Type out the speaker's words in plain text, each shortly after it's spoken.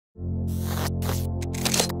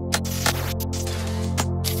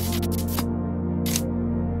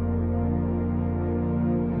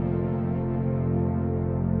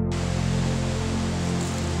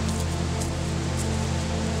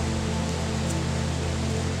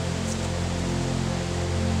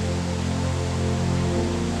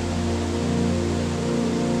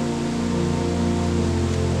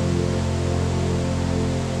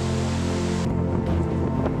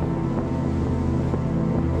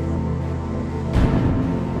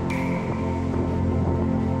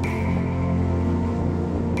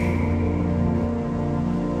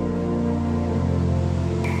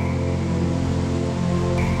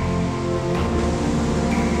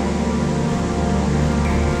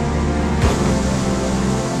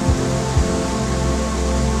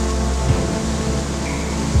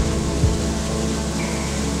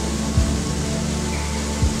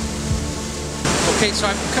Okay, so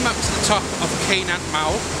I've come up to the top of Ceunant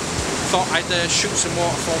Mawr. Thought I'd shoot some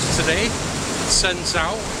waterfalls today. The sun's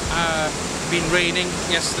out, been raining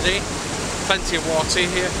yesterday, plenty of water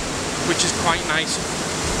here, which is quite nice.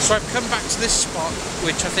 So I've come back to this spot,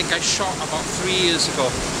 which I think I shot about 3 years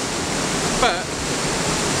ago. But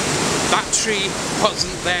that tree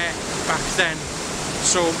wasn't there back then,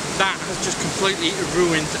 so that has just completely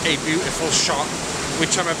ruined a beautiful shot,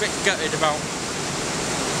 which I'm a bit gutted about.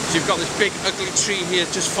 So you've got this big ugly tree here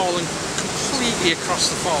just falling completely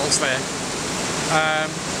across the falls there.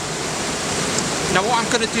 Now what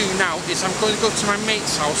I'm going to do now is I'm going to go to my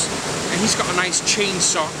mate's house, and he's got a nice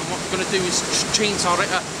chainsaw, and what I'm going to do is just chainsaw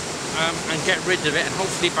it up and get rid of it, and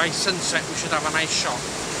hopefully by sunset we should have a nice shot.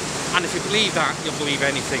 And if you believe that, you'll believe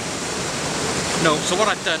anything. No, so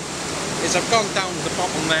what I've done is I've gone down to the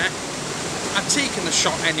bottom there, I've taken the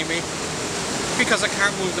shot anyway, because I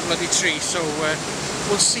can't move the bloody tree, so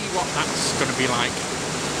we'll see what that's going to be like,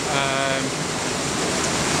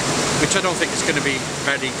 which I don't think is going to be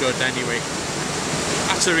very good anyway.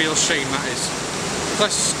 That's a real shame, that is.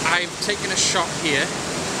 Plus I've taken a shot here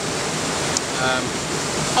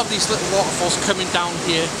of these little waterfalls coming down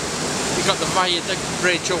here. You've got the viaduct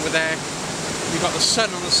bridge over there, you've got the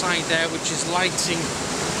sun on the side there, which is lighting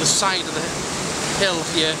the side of the hill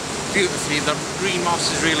here beautifully. The green moss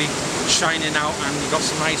is really shining out, and you've got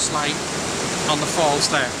some nice light on the falls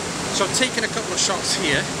there. So I've taken a couple of shots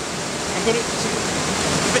here. I'm going to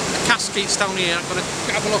a bit of cascades down here. I'm going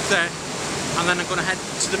to have a look there, and then I'm going to head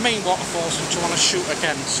to the main waterfalls, which I want to shoot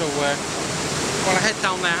again. So while I head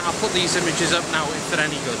down there, I'll put these images up now if they're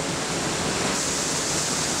any good.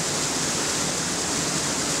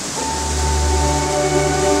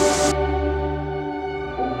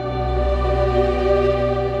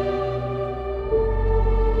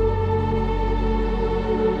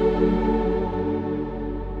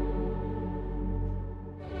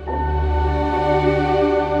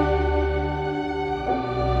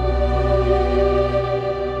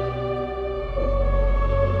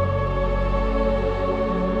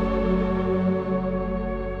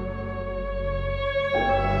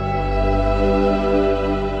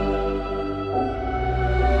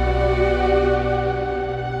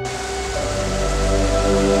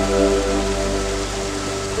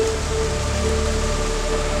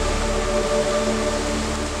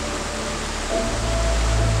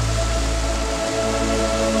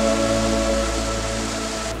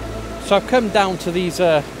 So I've come down to these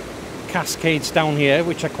cascades down here,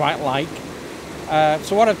 which I quite like.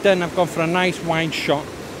 So what I've done, I've gone for a nice wide shot.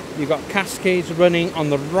 You've got cascades running on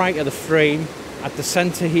the right of the frame. At the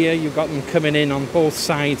centre here, you've got them coming in on both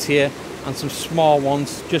sides here, and some small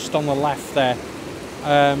ones just on the left there.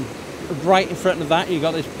 Right in front of that, you've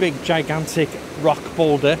got this big gigantic rock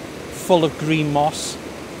boulder full of green moss,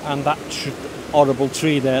 and that horrible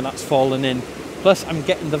tree there that's fallen in. Plus I'm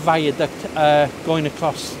getting the viaduct going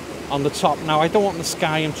across on the top. Now I don't want the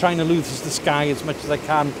sky, I'm trying to lose the sky as much as I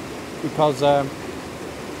can, because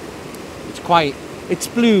it's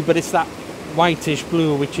blue, but it's that whitish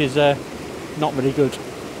blue, which is not very good.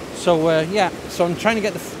 So yeah, so I'm trying to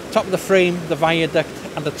get the top of the frame, the viaduct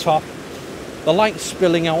at the top. The light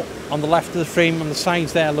spilling out on the left of the frame, on the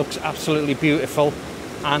sides there, looks absolutely beautiful,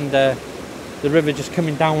 and the river just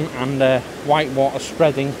coming down, and white water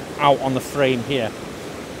spreading out on the frame here.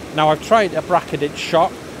 Now I've tried a bracketed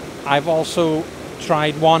shot. I've also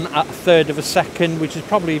tried one at 1/3 of a second, which is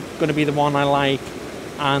probably going to be the one I like,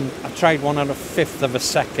 and I tried one at 1/5 of a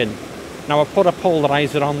second. Now I put a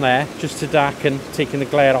polarizer on there just to darken, taking the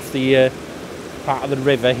glare off the part of the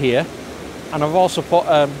river here, and I've also put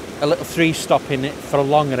a little 3-stop in it for a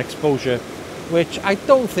longer exposure, which I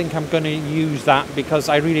don't think I'm going to use that, because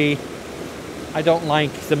I don't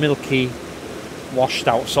like the milky washed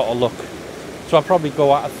out sort of look. so I'll probably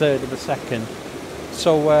go at 1/3 of a second.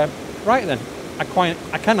 So right then, I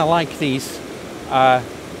kind of like these.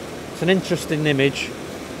 It's an interesting image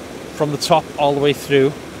from the top all the way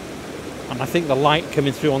through, and I think the light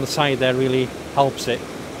coming through on the side there really helps it.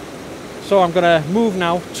 So I'm going to move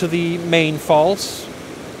now to the main falls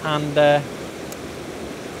and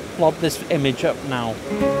plot this image up now.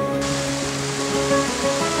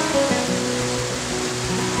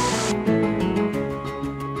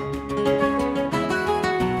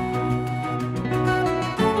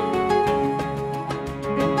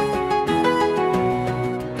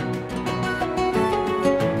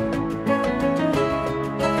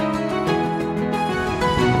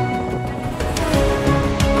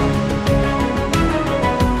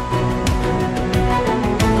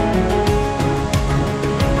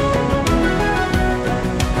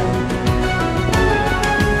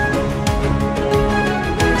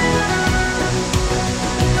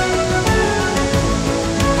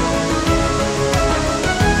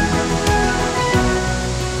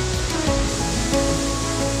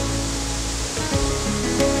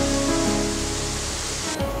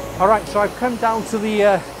 Alright, so I've come down to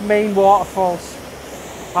the main waterfalls.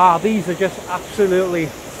 These are just absolutely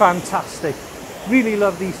fantastic. Really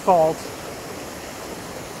love these falls.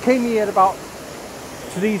 Came here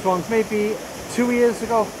to these ones maybe 2 years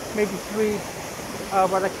ago, maybe 3,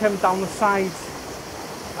 when I came down the sides.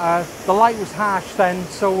 The light was harsh then,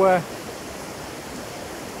 so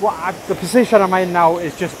the position I'm in now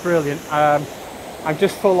is just brilliant. I'm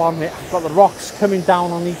just full on it. I've got the rocks coming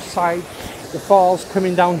down on each side, the falls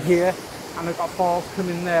coming down here, and I've got falls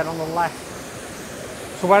coming there on the left.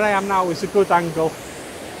 So where I am now is a good angle,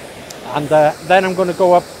 and then I'm going to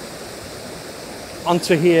go up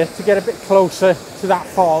onto here to get a bit closer to that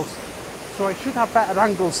falls. So I should have better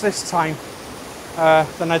angles this time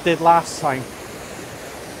than I did last time.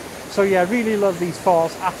 So yeah, really love these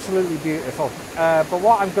falls, absolutely beautiful. But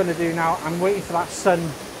what I'm going to do now, I'm waiting for that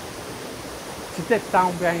sun to dip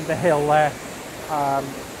down behind the hill there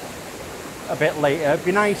a bit later. It'd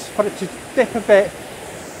be nice for it to dip a bit,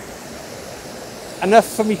 enough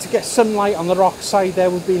for me to get sunlight on the rock side there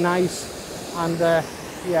would be nice. And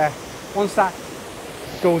yeah, once that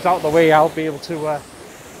goes out the way, I'll be able to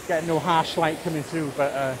get no harsh light coming through.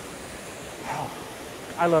 But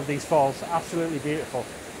I love these falls, absolutely beautiful.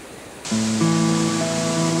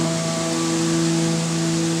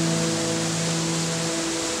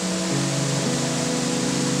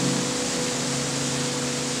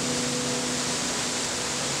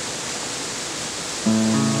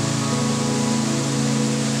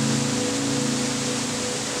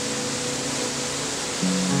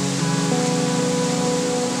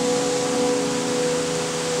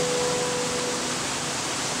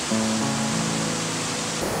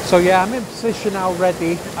 So yeah, I'm in position now,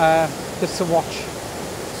 ready just to watch,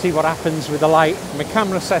 see what happens with the light. My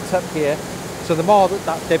camera's set up here, so the more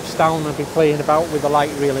that dips down, I'll be playing about with the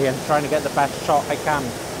light really and trying to get the best shot I can.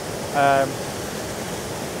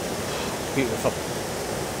 Beautiful.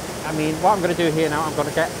 I mean, what I'm going to do here now, I'm going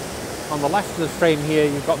to get on the left of the frame here.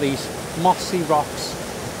 You've got these mossy rocks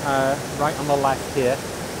right on the left here.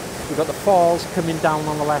 You've got the falls coming down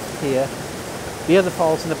on the left here. The other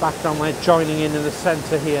falls in the background, they're joining in the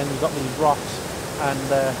centre here, and you've got these rocks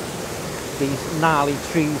and these gnarly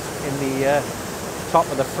trees in the top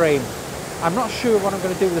of the frame. I'm not sure what I'm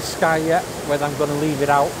going to do with the sky yet, whether I'm going to leave it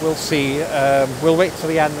out. We'll see. We'll wait till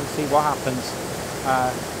the end and see what happens.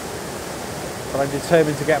 But I'm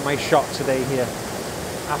determined to get my shot today here.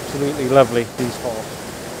 Absolutely lovely, these falls.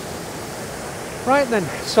 Right then,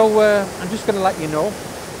 so I'm just going to let you know,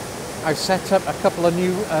 I've set up a couple of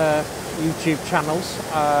new YouTube channels.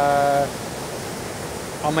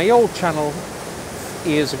 On my old channel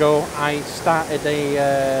years ago, I started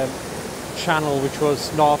a channel which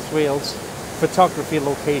was North Wales photography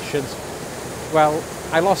locations. Well,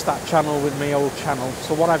 I lost that channel with my old channel,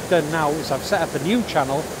 so what I've done now is I've set up a new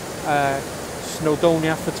channel,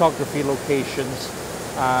 Snowdonia photography locations,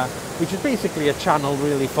 which is basically a channel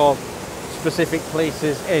really for specific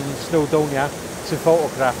places in Snowdonia to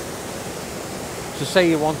photograph. So say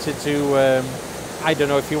you wanted to, I don't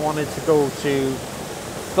know, if you wanted to go to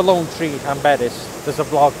the Lone Tree, Llanberis, there's a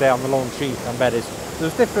vlog there on the Lone Tree, Llanberis.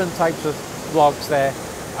 There's different types of vlogs there,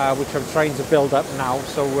 which I'm trying to build up now.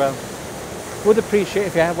 So would appreciate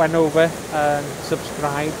if you went over and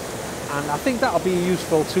subscribed. And I think that'll be a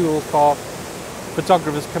useful tool for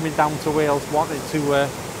photographers coming down to Wales wanting to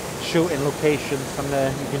shoot in locations,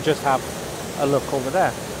 and you can just have a look over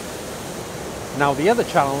there. Now the other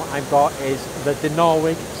channel I've got is the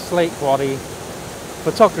Dinorwic Quarry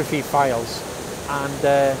photography files,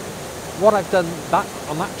 and what I've done that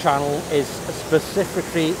on that channel is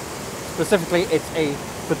specifically it's a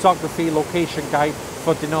photography location guide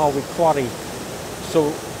for Dinorwic Quarry. So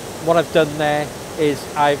what I've done there is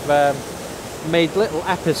I've made little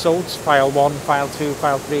episodes, file 1, file 2,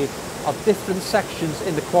 file 3, of different sections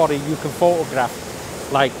in the quarry you can photograph.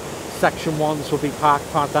 Like section 1s will be Park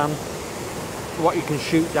Padan, what you can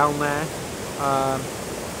shoot down there.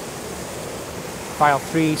 File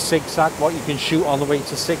 3, Zigzag, what you can shoot on the way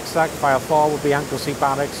to Zigzag. File 4 will be Anglesey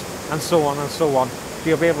Barracks, and so on and so on. So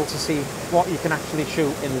you'll be able to see what you can actually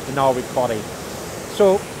shoot in the Dinorwic Quarry.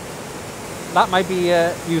 So that might be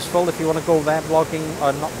useful if you want to go there vlogging,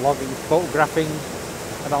 or not vlogging, photographing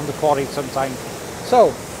around the quarry sometime.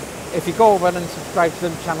 So if you go over and subscribe to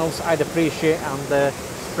them channels, I'd appreciate, and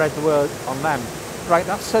spread the word on them. Right,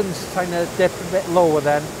 that sun's trying to dip a bit lower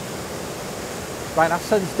then. Right, that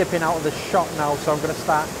sun's dipping out of the shot now, so I'm going to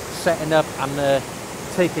start setting up and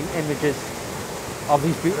taking images of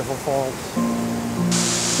these beautiful falls.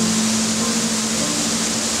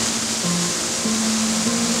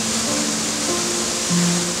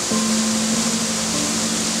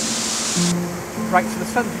 Right, so the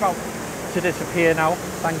sun's about to disappear now,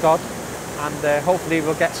 thank God, and hopefully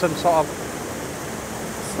we'll get some sort of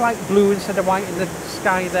slight blue instead of white in the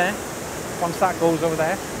sky there, once that goes over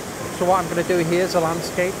there. So what I'm going to do here is a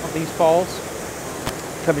landscape of these falls,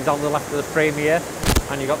 coming down the left of the frame here,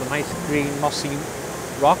 and you've got the nice green mossy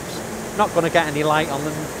rocks. Not going to get any light on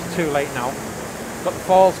them, it's too late now. Got the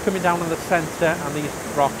falls coming down in the centre and these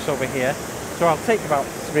rocks over here. So I'll take about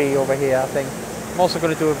 3 over here, I think. I'm also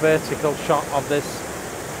going to do a vertical shot of this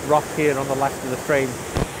rock here on the left of the frame.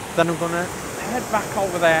 Then I'm going to head back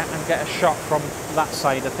over there and get a shot from that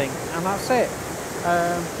side, I think, and that's it.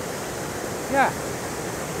 Yeah,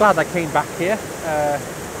 glad I came back here.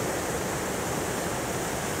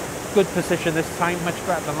 Good position this time, much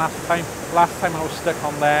better than last time. Last time I was stuck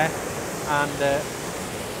on there, and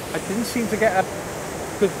I didn't seem to get a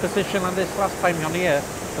good position on this last time on here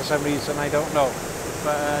for some reason, I don't know.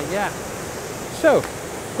 But yeah, so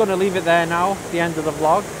going to leave it there now, the end of the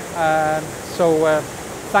vlog. So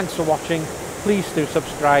thanks for watching. Please do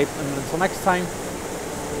subscribe, and until next time,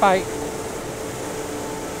 bye.